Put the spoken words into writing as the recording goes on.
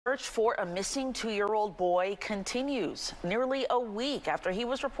Search for a missing 2-year-old boy continues nearly a week after he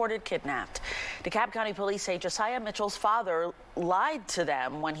was reported kidnapped. DeKalb County police say Josiah Mitchell's father lied to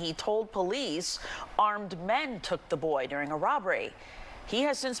them when he told police armed men took the boy during a robbery. He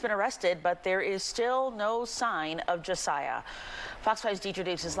has since been arrested, but there is still no sign of Josiah. Fox 5's Deidre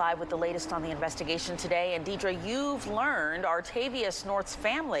Dukes is live with the latest on the investigation today. And Deidre, you've learned Artavius North's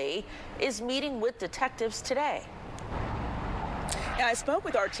family is meeting with detectives today. Yeah, I spoke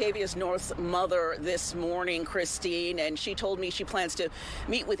with Artavius North's mother this morning, Christine, and she told me she plans to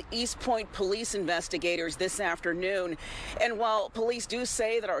meet with East Point police investigators this afternoon. And while police do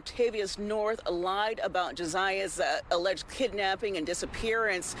say that Artavius North lied about Josiah's alleged kidnapping and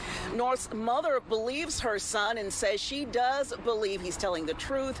disappearance, North's mother believes her son and says she does believe he's telling the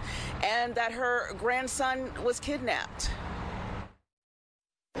truth and that her grandson was kidnapped.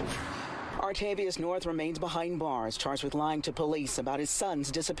 Artavius North remains behind bars, charged with lying to police about his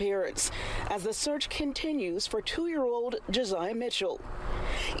son's disappearance, as the search continues for 2-year-old Josiah Mitchell.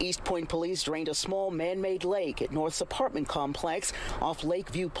 East Point police drained a small man-made lake at North's apartment complex off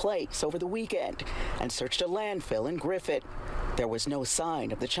Lakeview Place over the weekend and searched a landfill in Griffith. There was no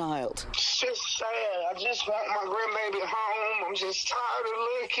sign of the child. It's just sad. I just want my grandbaby home. I'm just tired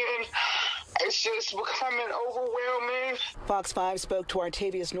of looking. It's just becoming overwhelming. Fox 5 spoke to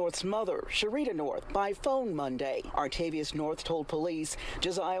Artavius North's mother, Sharita North, by phone Monday. Artavius North told police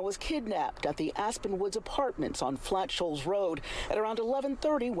Josiah was kidnapped at the Aspen Woods Apartments on Flat Shoals Road at around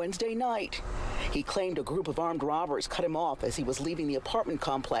 11:30 Wednesday night. He claimed a group of armed robbers cut him off as he was leaving the apartment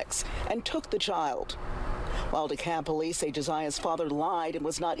complex and took the child. While DeKalb police say Josiah's father lied and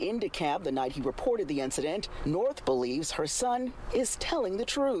was not in DeKalb the night he reported the incident, North believes her son is telling the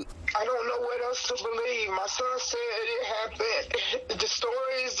truth. I don't know what else to believe. My son said it happened. The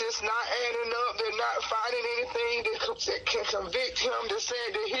story is just not adding up. They're not finding anything that can convict him to say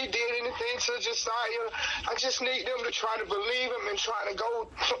that he did anything to Josiah. I just need them to try to believe him and try to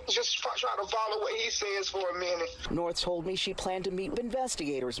follow what he says for a minute. North told me she planned to meet with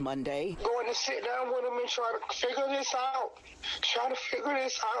investigators Monday. Going to sit down with him and try to figure this out. Try to figure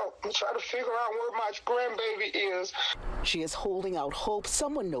this out and try to figure out where my grandbaby is. She is holding out hope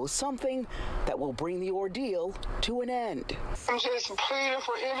someone knows something that will bring the ordeal to an end. I'm just pleading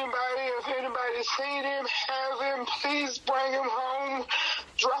for anybody. If anybody's seen him, have him, please bring him home.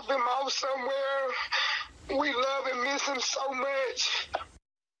 Drop him off somewhere. We love and miss him so much.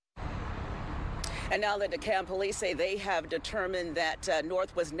 And now the DeKalb police say they have determined that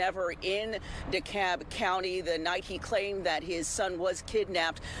North was never in DeKalb County the night he claimed that his son was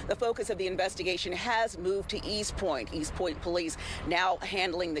kidnapped. The focus of the investigation has moved to East Point. East Point police now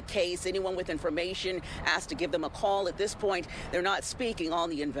handling the case. Anyone with information asked to give them a call. At this point, they're not speaking on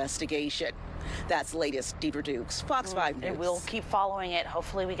the investigation. That's the latest. Deidre Dukes, Fox 5 News. We'll keep following it.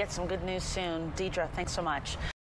 Hopefully we get some good news soon. Deidre, thanks so much.